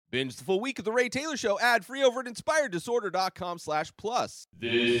Binge the full week of The Ray Taylor Show ad-free over at inspireddisorder.com/plus.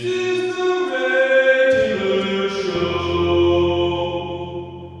 This is The Ray Taylor Show.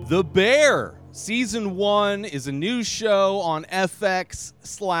 The Bear, Season 1 is a new show on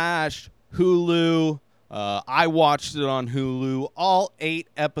FX/Hulu. I watched it on Hulu. All 8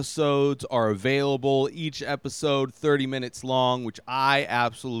 episodes are available. Each episode 30 minutes long, which I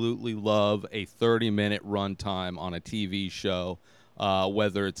absolutely love, a 30-minute runtime on a TV show.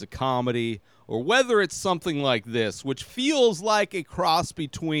 Whether it's a comedy or whether it's something like this, which feels like a cross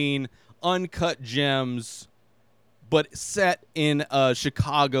between Uncut Gems, but set in a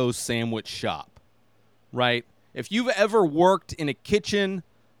Chicago sandwich shop, right? If you've ever worked in a kitchen,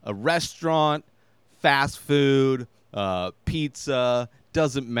 a restaurant, fast food, pizza,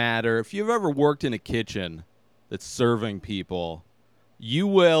 doesn't matter. If you've ever worked in a kitchen that's serving people, you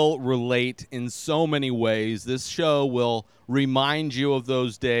will relate in so many ways. This show will remind you of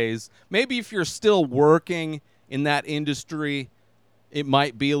those days. Maybe if you're still working in that industry, it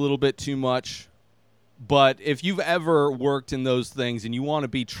might be a little bit too much. But if you've ever worked in those things and you want to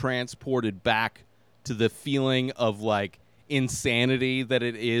be transported back to the feeling of like insanity that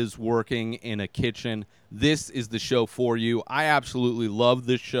it is working in a kitchen, this is the show for you. I absolutely love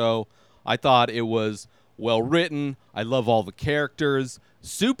this show. I thought it was well written. I love all the characters.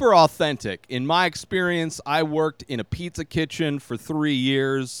 Super authentic. In my experience, I worked in a pizza kitchen for 3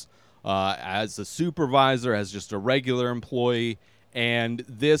 years as a supervisor, as just a regular employee. And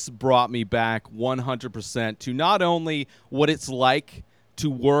this brought me back 100% to not only what it's like to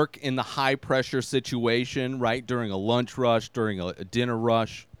work in the high pressure situation, right, during a lunch rush, during a dinner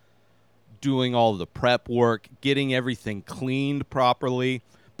rush, doing all the prep work, getting everything cleaned properly,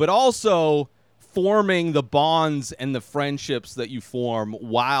 but also forming the bonds and the friendships that you form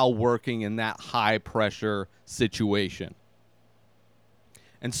while working in that high pressure situation.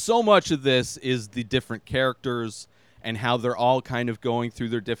 And so much of this is the different characters and how they're all kind of going through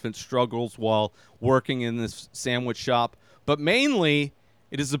their different struggles while working in this sandwich shop. But mainly,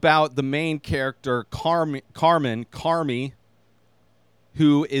 it is about the main character, Carmy,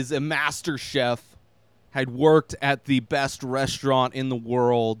 who is a master chef, had worked at the best restaurant in the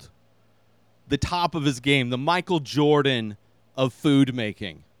world, the top of his game, the Michael Jordan of food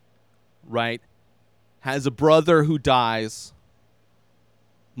making, right? Has a brother who dies.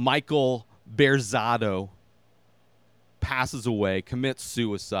 Michael Berzado passes away, commits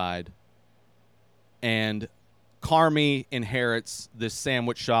suicide, and Carmy inherits this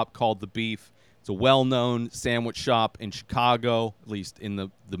sandwich shop called The Beef. It's a well-known sandwich shop in Chicago, at least in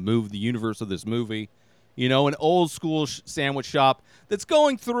the universe of this movie. You know, an old-school sandwich shop that's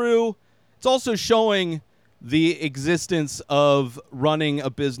going through. It's also showing the existence of running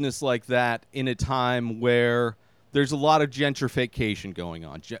a business like that in a time where there's a lot of gentrification going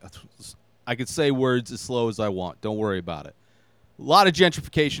on. I could say words as slow as I want. Don't worry about it. A lot of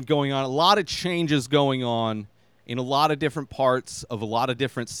gentrification going on, a lot of changes going on in a lot of different parts of a lot of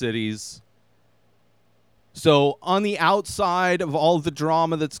different cities. So on the outside of all the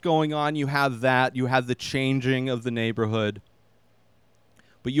drama that's going on, you have that. You have the changing of the neighborhood.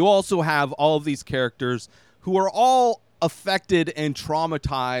 But you also have all of these characters who are all affected and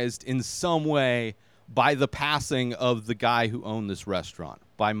traumatized in some way by the passing of the guy who owned this restaurant,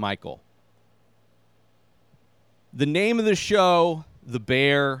 by Michael. The name of the show, The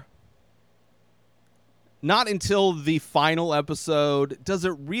Bear, not until the final episode does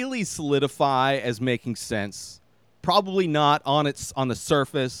it really solidify as making sense. Probably not on the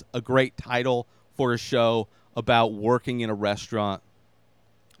surface a great title for a show about working in a restaurant,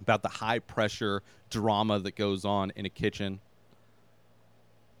 about the high-pressure drama that goes on in a kitchen.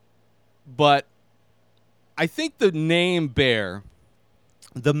 But I think the name Bear,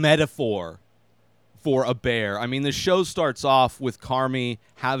 the metaphor for a bear, I mean, the show starts off with Carmy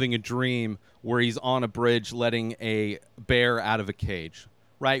having a dream where he's on a bridge letting a bear out of a cage,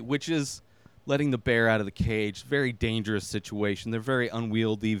 right? Which is letting the bear out of the cage. Very dangerous situation. They're very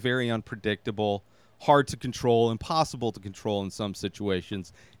unwieldy, very unpredictable, hard to control, impossible to control in some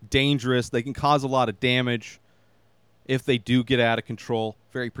situations, dangerous. They can cause a lot of damage if they do get out of control,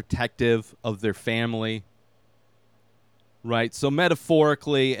 very protective of their family, right? So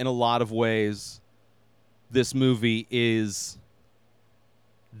metaphorically, in a lot of ways, this movie is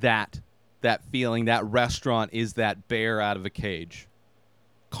that feeling. That restaurant is that bear out of a cage.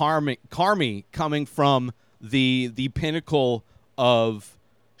 Carmy coming from the pinnacle of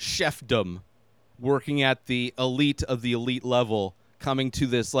chefdom, working at the elite of the elite level, coming to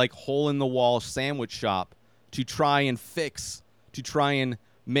this like hole-in-the-wall sandwich shop to try and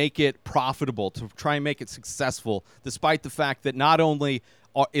make it profitable, to try and make it successful, despite the fact that not only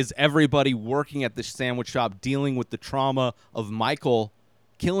is everybody working at the sandwich shop dealing with the trauma of Michael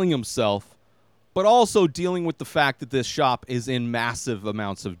killing himself, but also dealing with the fact that this shop is in massive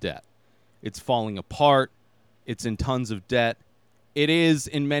amounts of debt. It's falling apart. It's in tons of debt. It is,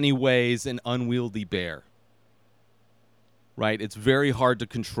 in many ways, an unwieldy bear. Right? It's very hard to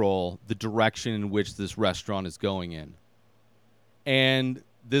control the direction in which this restaurant is going in. And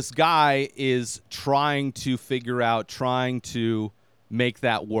this guy is trying to figure out, trying to make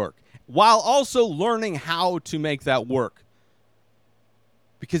that work, while also learning how to make that work.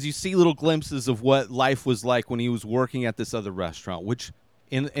 Because you see little glimpses of what life was like when he was working at this other restaurant, which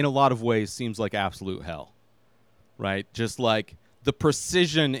in a lot of ways seems like absolute hell, right? Just like the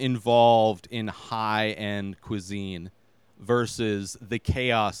precision involved in high-end cuisine versus the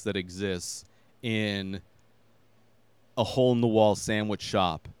chaos that exists in a hole-in-the-wall sandwich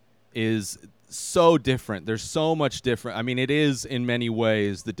shop is so different. There's so much different. I mean, it is in many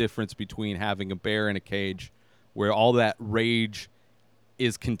ways the difference between having a bear in a cage where all that rage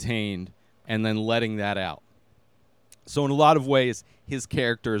is contained and then letting that out. So in a lot of ways, his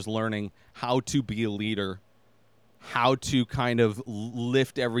character is learning how to be a leader, how to kind of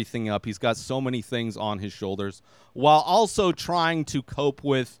lift everything up. He's got so many things on his shoulders while also trying to cope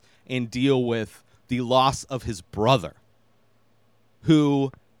with and deal with the loss of his brother,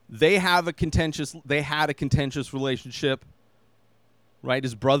 who they had a contentious relationship, right?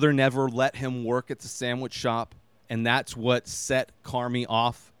 His brother never let him work at the sandwich shop, and that's what set Carmy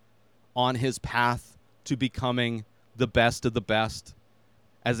off on his path to becoming the best of the best,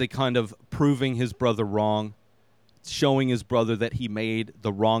 as a kind of proving his brother wrong, showing his brother that he made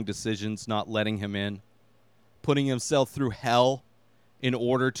the wrong decisions, not letting him in, putting himself through hell in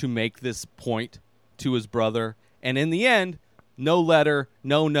order to make this point to his brother. And in the end, no letter,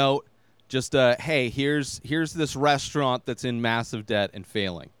 no note, just hey, here's this restaurant that's in massive debt and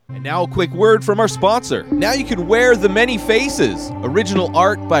failing. And now a quick word from our sponsor. Now you can wear The Many Faces, original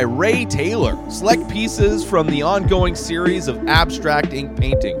art by Ray Taylor. Select pieces from the ongoing series of abstract ink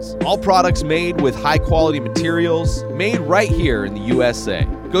paintings. All products made with high-quality materials, made right here in the USA.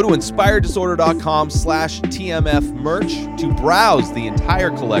 Go to inspireddisorder.com/TMF merch to browse the entire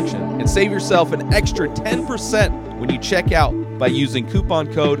collection and save yourself an extra 10% when you check out by using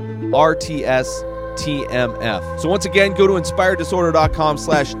coupon code RTSTMF. So once again, go to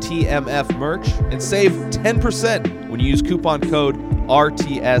inspireddisorder.com/TMF merch and save 10% when you use coupon code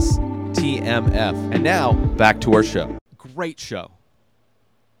RTSTMF. And now, back to our show. Great show.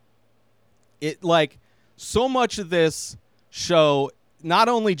 So much of this show, not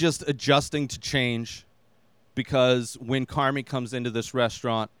only just adjusting to change, because when Carmy comes into this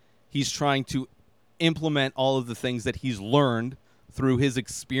restaurant, he's trying to implement all of the things that he's learned through his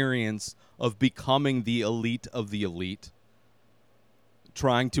experience of becoming the elite of the elite,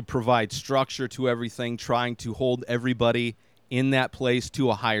 trying to provide structure to everything, trying to hold everybody in that place to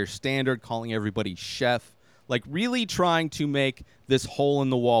a higher standard, calling everybody chef, like really trying to make this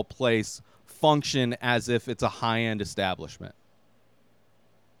hole-in-the-wall place function as if it's a high-end establishment.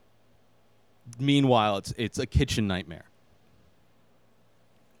 Meanwhile, it's a kitchen nightmare.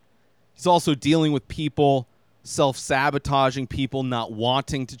 He's also dealing with people self-sabotaging, people not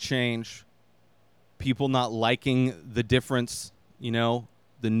wanting to change, people not liking the difference, the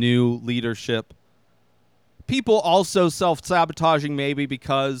new leadership. People also self-sabotaging maybe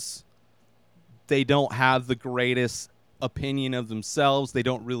because they don't have the greatest opinion of themselves. They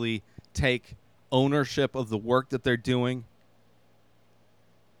don't really take ownership of the work that they're doing.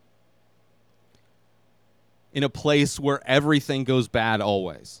 In a place where everything goes bad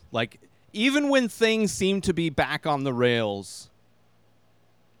always. Like, even when things seem to be back on the rails,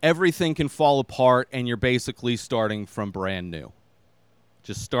 everything can fall apart and you're basically starting from brand new.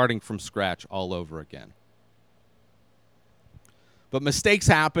 Just starting from scratch all over again. But mistakes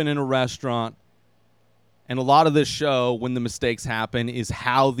happen in a restaurant, and a lot of this show, when the mistakes happen, is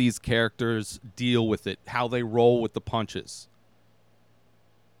how these characters deal with it, how they roll with the punches.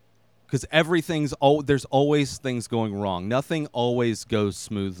 Because there's always things going wrong. Nothing always goes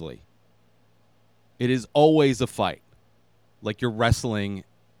smoothly. It is always a fight, like you're wrestling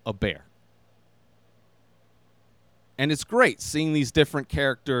a bear. And it's great seeing these different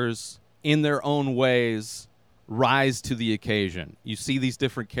characters in their own ways rise to the occasion. You see these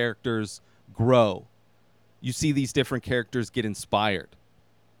different characters grow. You see these different characters get inspired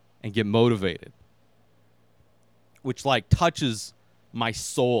and get motivated, which touches my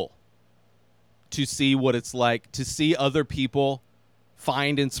soul to see what it's like to see other people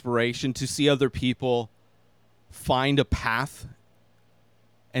find inspiration, to see other people find a path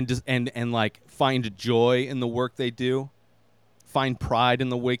and find joy in the work they do, find pride in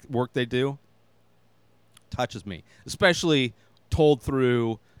the work they do, touches me, especially told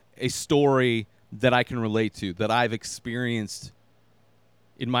through a story that I can relate to, that I've experienced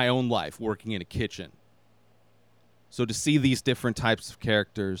in my own life working in a kitchen. So to see these different types of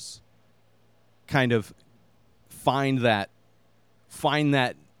characters kind of find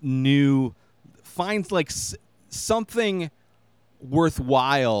like something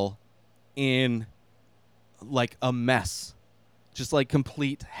worthwhile in like a mess, just like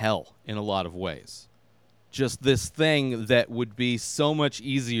complete hell in a lot of ways. Just this thing that would be so much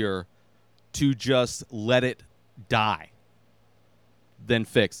easier to just let it die than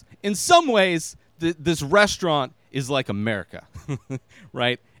fix. In some ways, this restaurant is like America,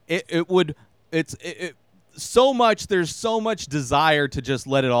 right? There's so much desire to just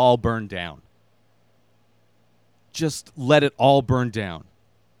let it all burn down. Just let it all burn down.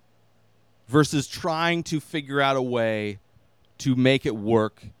 Versus trying to figure out a way to make it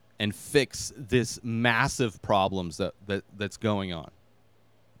work and fix this massive problems that's going on.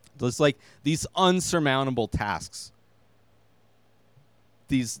 It's like these unsurmountable tasks.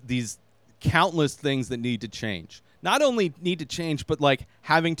 These countless things that need to change. Not only need to change, but like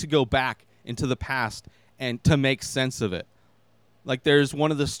having to go back into the past and to make sense of it. Like there's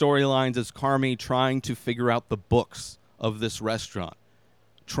one of the storylines is Carmy trying to figure out the books of this restaurant,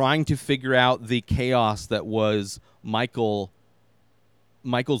 trying to figure out the chaos that was Michael's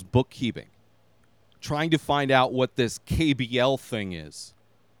bookkeeping, trying to find out what this KBL thing is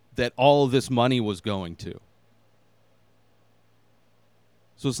that all of this money was going to.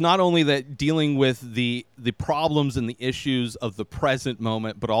 So it's not only that dealing with the problems and the issues of the present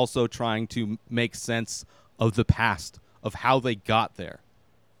moment, but also trying to make sense of the past, of how they got there,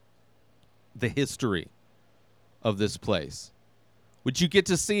 the history of this place. Which you get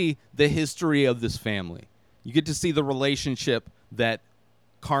to see the history of this family. You get to see the relationship that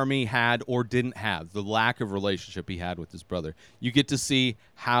Carmy had or didn't have, the lack of relationship he had with his brother. You get to see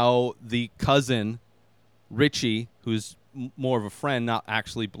how the cousin, Richie, who's more of a friend, not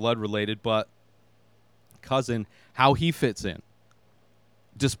actually blood related, but cousin, how he fits in.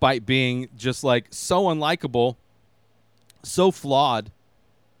 Despite being just like so unlikable, so flawed.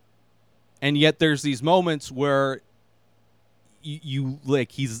 And yet there's these moments where you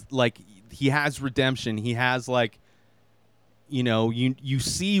like, he's like, he has redemption. He has like, you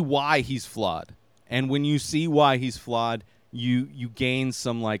see why he's flawed. And when you see why he's flawed, you gain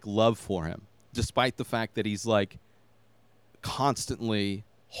some like love for him, despite the fact that he's like constantly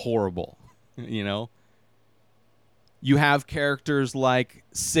horrible. You have characters like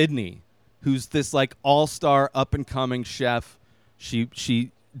Sydney, who's this like all-star up-and-coming chef.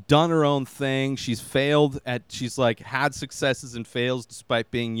 She done her own thing. She's like had successes and fails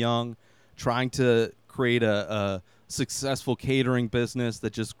despite being young, trying to create a successful catering business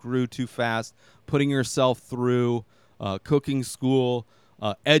that just grew too fast, putting herself through cooking school,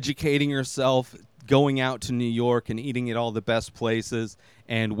 educating herself, going out to New York and eating at all the best places.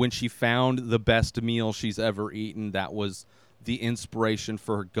 And when she found the best meal she's ever eaten, that was the inspiration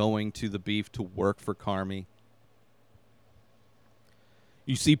for her going to the beef to work for Carmy.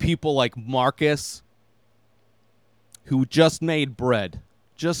 You see people like Marcus, who just made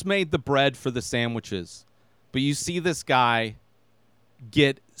the bread for the sandwiches. But you see this guy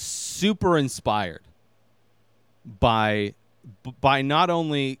get super inspired by not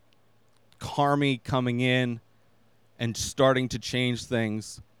only Carmy coming in and starting to change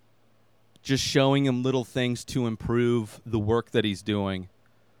things, just showing him little things to improve the work that he's doing,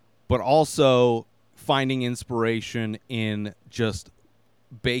 but also finding inspiration in just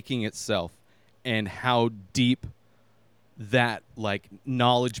baking itself and how deep that like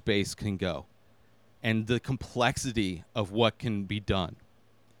knowledge base can go and the complexity of what can be done.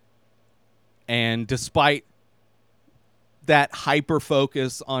 And despite that hyper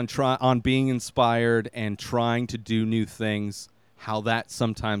focus on being inspired and trying to do new things, how that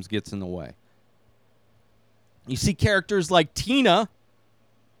sometimes gets in the way. You see characters like Tina,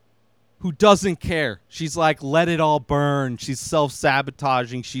 who doesn't care. She's like, let it all burn. She's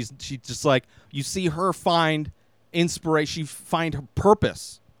self-sabotaging. She just like, you see her find inspiration. She find her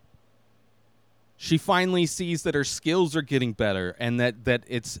purpose. She finally sees that her skills are getting better and that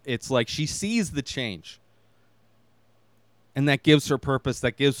it's like she sees the change. And that gives her purpose,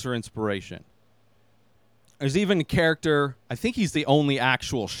 that gives her inspiration. There's even a character, I think he's the only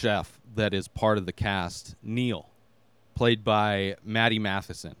actual chef that is part of the cast, Neil, played by Matty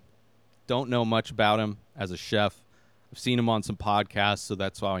Matheson. Don't know much about him as a chef. I've seen him on some podcasts, so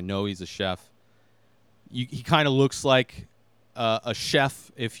that's how I know he's a chef. He kind of looks like a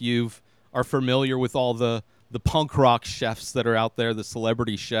chef if you are familiar with all the the punk rock chefs that are out there, the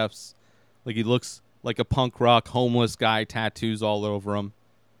celebrity chefs. Like, he looks like a punk rock homeless guy, tattoos all over him.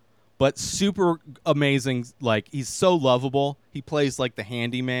 But super amazing. Like, he's so lovable. He plays like the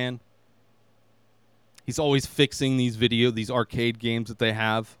handyman. He's always fixing these arcade games that they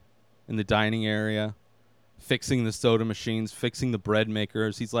have in the dining area, fixing the soda machines, fixing the bread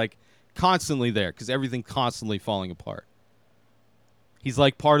makers. He's like constantly there because everything's constantly falling apart. He's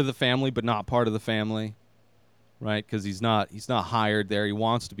like part of the family, but not part of the family, right? Because he's not hired there. He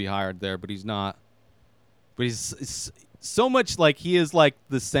wants to be hired there, but he's not. But he's so much like he is like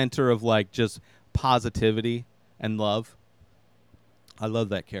the center of like just positivity and love. I love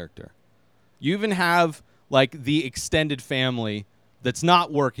that character. You even have like the extended family that's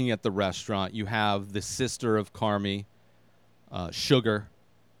not working at the restaurant. You have the sister of Carmy, Sugar,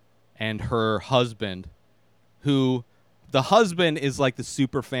 and her husband, who the husband is like the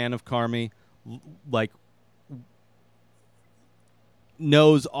super fan of Carmy, like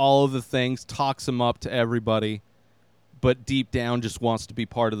knows all of the things, talks him up to everybody, but deep down just wants to be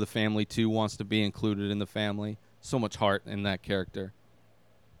part of the family too, wants to be included in the family. So much heart in that character.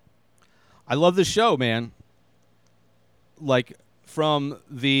 I love the show, man. Like, from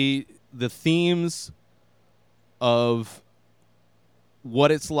the themes of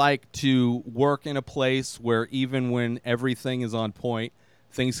what it's like to work in a place where even when everything is on point,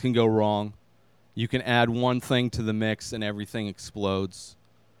 things can go wrong. You can add one thing to the mix and everything explodes.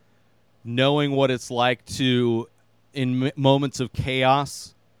 Knowing what it's like to, in moments of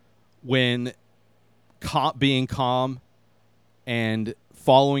chaos, when being calm and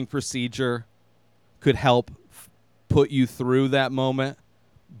following procedure could help put you through that moment.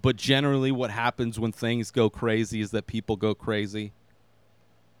 But generally what happens when things go crazy is that people go crazy.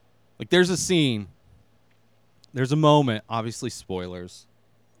 Like, there's a moment, obviously spoilers,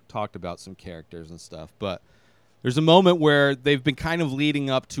 talked about some characters and stuff, but there's a moment where they've been kind of leading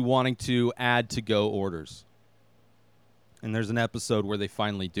up to wanting to add to-go orders. And there's an episode where they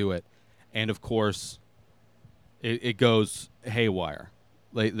finally do it. And, of course, it goes haywire.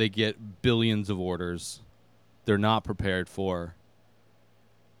 They get billions of orders they're not prepared for.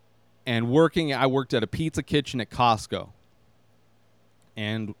 And I worked at a pizza kitchen at Costco.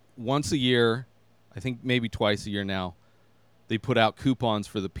 And once a year, I think maybe twice a year now, they put out coupons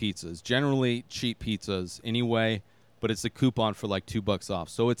for the pizzas. Generally cheap pizzas anyway, but it's a coupon for like $2 off.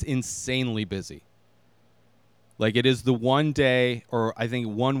 So it's insanely busy. Like, it is the one day, or I think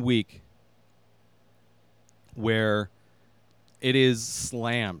 1 week, where it is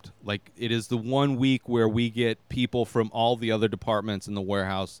slammed. Like, it is the 1 week where we get people from all the other departments in the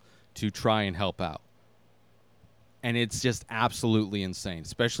warehouse to try and help out. And it's just absolutely insane,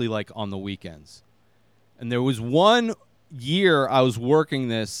 especially like on the weekends. And there was one year I was working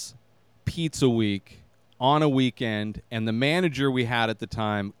this pizza week on a weekend, and the manager we had at the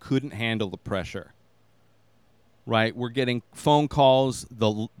time couldn't handle the pressure. Right? We're getting phone calls.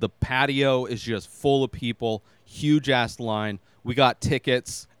 The patio is just full of people, huge ass line. We got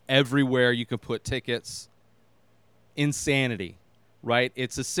tickets everywhere you could put tickets. Insanity, right?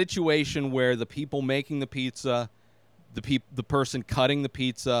 It's a situation where the people making the pizza, the person cutting the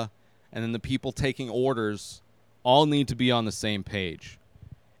pizza, and then the people taking orders all need to be on the same page.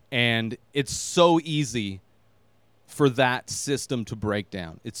 And it's so easy for that system to break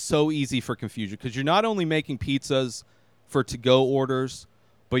down. It's so easy for confusion because you're not only making pizzas for to-go orders,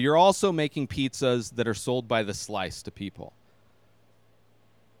 but you're also making pizzas that are sold by the slice to people.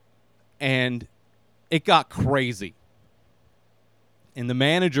 And it got crazy. And the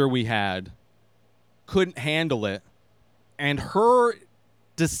manager we had couldn't handle it. And her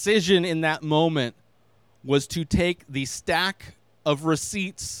decision in that moment was to take the stack of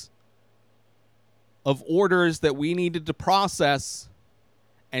receipts of orders that we needed to process,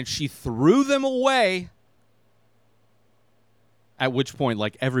 and she threw them away. At which point,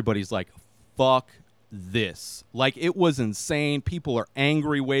 like, everybody's like, fuck this. Like, it was insane. People are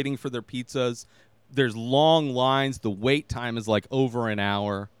angry waiting for their pizzas. There's long lines. The wait time is like over an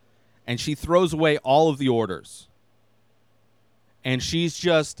hour. And she throws away all of the orders. And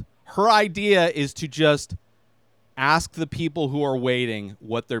her idea is to just ask the people who are waiting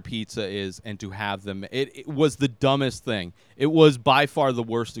what their pizza is and to have them. It was the dumbest thing. It was by far the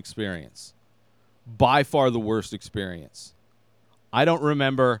worst experience. By far the worst experience. I don't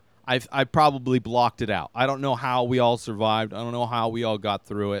remember. I probably blocked it out. I don't know how we all survived. I don't know how we all got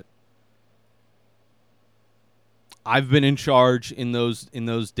through it. I've been in charge in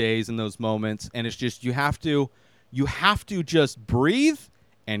those days, in those moments, and it's just you have to just breathe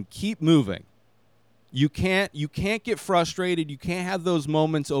and keep moving. You can't get frustrated. You can't have those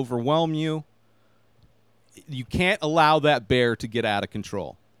moments overwhelm you. You can't allow that bear to get out of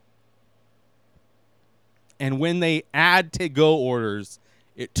control. And when they add to-go orders,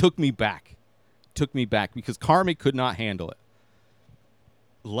 it took me back. Because Carmy could not handle it.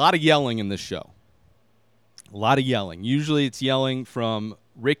 A lot of yelling in this show. A lot of yelling. Usually it's yelling from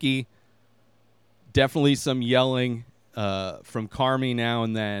Ricky. Definitely some yelling from Carmy now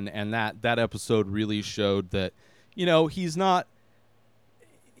and then. And that episode really showed that, he's not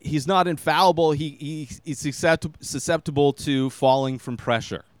infallible. He's susceptible to falling from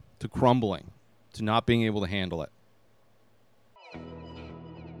pressure, to crumbling, to not being able to handle it.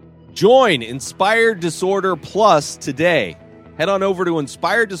 Join Inspired Disorder Plus today. Head on over to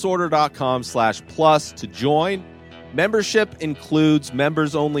inspireddisorder.com/plus to join. Membership includes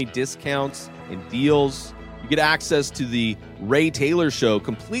members-only discounts and deals. You get access to the Ray Taylor Show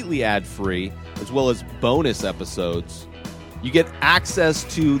completely ad-free, as well as bonus episodes. You get access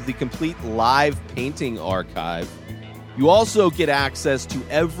to the complete live painting archive. You also get access to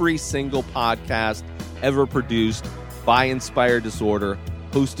every single podcast ever produced by Inspired Disorder,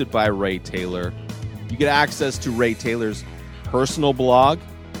 hosted by Ray Taylor. You get access to Ray Taylor's personal blog,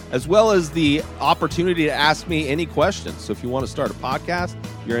 as well as the opportunity to ask me any questions. So if you want to start a podcast,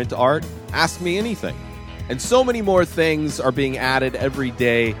 you're into art, ask me anything. And so many more things are being added every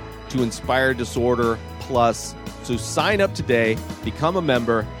day to Inspired Disorder Plus. So sign up today, become a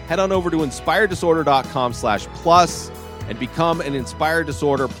member, head on over to inspireddisorder.com/plus and become an Inspired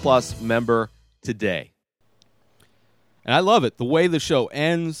Disorder Plus member today. And I love it. The way the show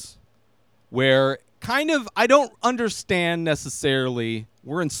ends, where I don't understand necessarily,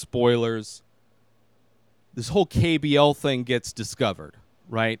 we're in spoilers. This whole KBL thing gets discovered,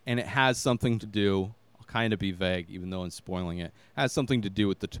 right? And it has something to do, I'll kind of be vague, even though I'm spoiling it, has something to do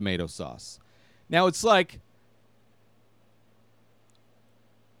with the tomato sauce. Now, it's like,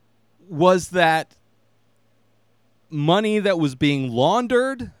 was that money that was being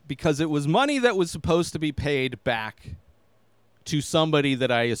laundered? Because it was money that was supposed to be paid back to somebody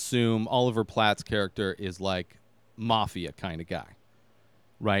that I assume Oliver Platt's character is like mafia kind of guy,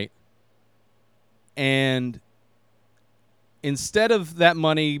 right? And instead of that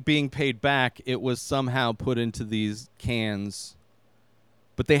money being paid back, it was somehow put into these cans.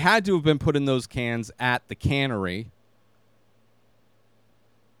 But they had to have been put in those cans at the cannery.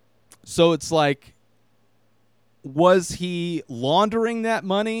 So it's like, was he laundering that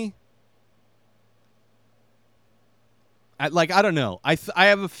money? I don't know. I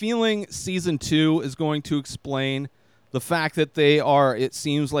have a feeling season 2 is going to explain the fact that it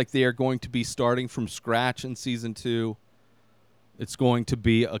seems like they are going to be starting from scratch in season 2. It's going to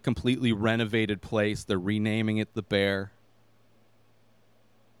be a completely renovated place. They're renaming it the Bear.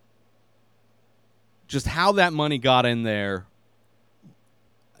 Just how that money got in there,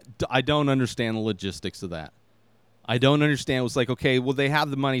 I don't understand the logistics of that. I don't understand. It was like, okay, well, they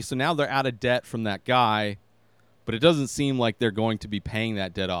have the money, so now they're out of debt from that guy. But it doesn't seem like they're going to be paying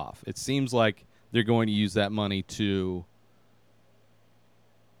that debt off. It seems like they're going to use that money to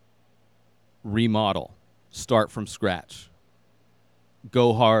remodel, start from scratch,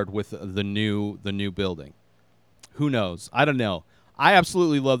 go hard with the new building. Who knows? I don't know. I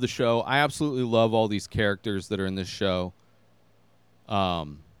absolutely love the show. I absolutely love all these characters that are in this show.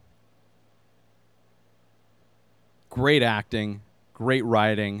 Great acting, great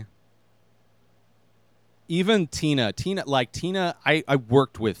writing. Even Tina, I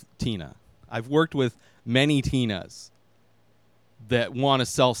worked with Tina. I've worked with many Tinas that want to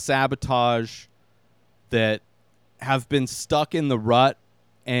self-sabotage, that have been stuck in the rut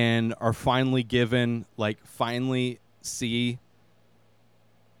and are finally see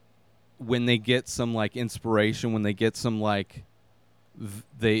when they get some inspiration, when they get some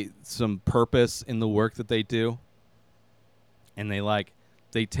some purpose in the work that they do, and they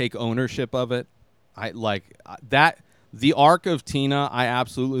take ownership of it. I like that. The arc of Tina, I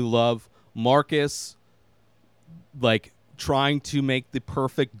absolutely love. Marcus, trying to make the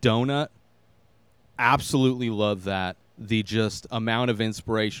perfect donut. Absolutely love that. The just amount of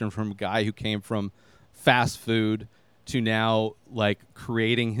inspiration from a guy who came from fast food to now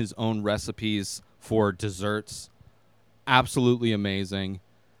creating his own recipes for desserts. Absolutely amazing.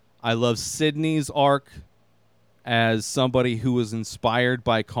 I love Sydney's arc as somebody who was inspired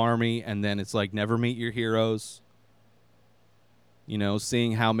by Carmy, and then it's never meet your heroes.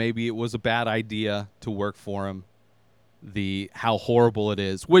 Seeing how maybe it was a bad idea to work for him, how horrible it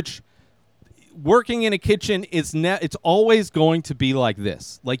is. Which, working in a kitchen is it's always going to be like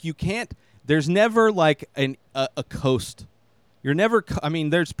this. You can't. There's never a coast. You're never.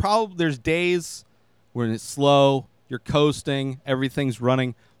 There's days when it's slow. You're coasting. Everything's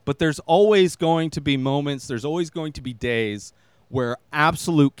running. But there's always going to be moments, there's always going to be days where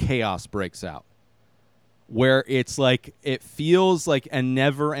absolute chaos breaks out. Where it's like, it feels like a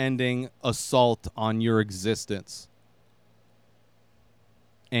never-ending assault on your existence.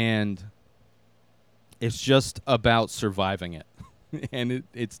 And it's just about surviving it. And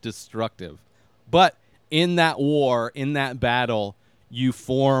it's destructive. But in that war, in that battle, you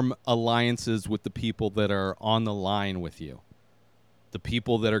form alliances with the people that are on the line with you. The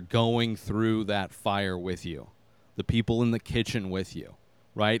people that are going through that fire with you. The people in the kitchen with you.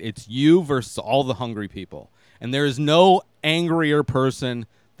 Right? It's you versus all the hungry people. And there is no angrier person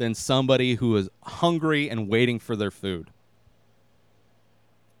than somebody who is hungry and waiting for their food.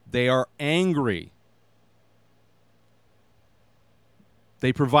 They are angry.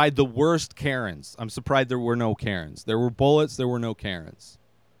 They provide the worst Karens. I'm surprised there were no Karens. There were bullets, there were no Karens.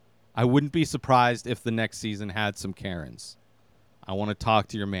 I wouldn't be surprised if the next season had some Karens. I want to talk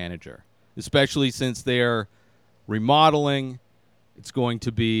to your manager, especially since they're remodeling. It's going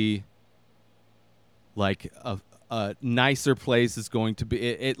to be like a nicer place. Is going to be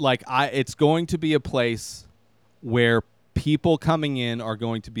it's going to be a place where people coming in are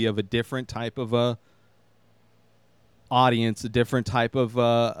going to be of a different type of a audience, a different type of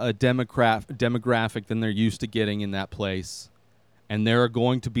a demographic than they're used to getting in that place. And there are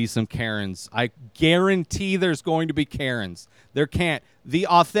going to be some Karens. I guarantee there's going to be Karens. There can't. The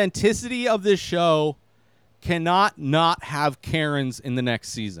authenticity of this show cannot not have Karens in the next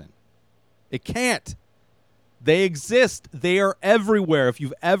season. It can't. They exist. They are everywhere. If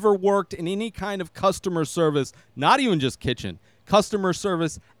you've ever worked in any kind of customer service, not even just kitchen, customer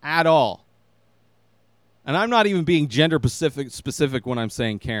service at all. And I'm not even being gender specific when I'm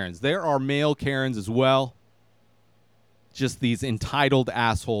saying Karens. There are male Karens as well. Just these entitled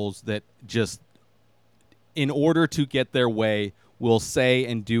assholes that just, in order to get their way, will say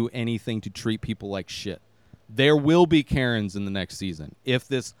and do anything to treat people like shit. There will be Karens in the next season if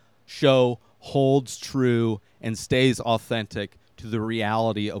this show holds true and stays authentic to the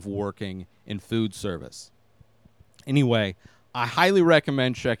reality of working in food service. Anyway, I highly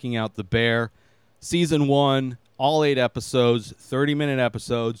recommend checking out The Bear. Season 1, all 8 episodes, 30-minute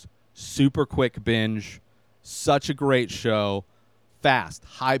episodes, super quick binge. Such a great show. Fast,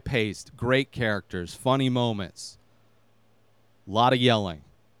 high-paced, great characters, funny moments. A lot of yelling.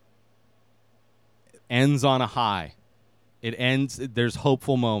 Ends on a high. It ends, there's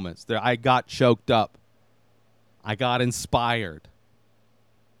hopeful moments. I got choked up. I got inspired.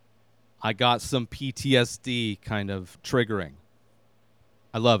 I got some PTSD kind of triggering.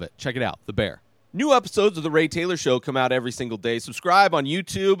 I love it. Check it out, The Bear. New episodes of The Ray Taylor Show come out every single day. Subscribe on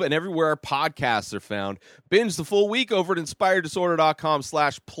YouTube and everywhere our podcasts are found. Binge the full week over at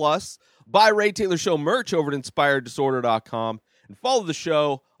InspiredDisorder.com/plus. Buy Ray Taylor Show merch over at InspiredDisorder.com. And follow the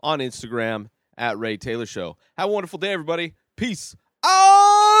show on Instagram at Ray Taylor Show. Have a wonderful day, everybody. Peace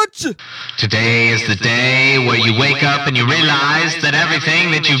out! Today is the day where you wake up and you realize that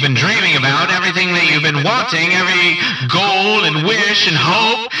everything that you've been dreaming about, everything that you've been wanting, every goal and wish and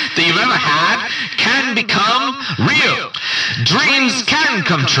hope that you've ever had can become real. Dreams can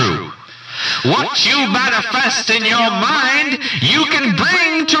come true. What you manifest in your mind, you can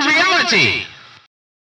bring to reality.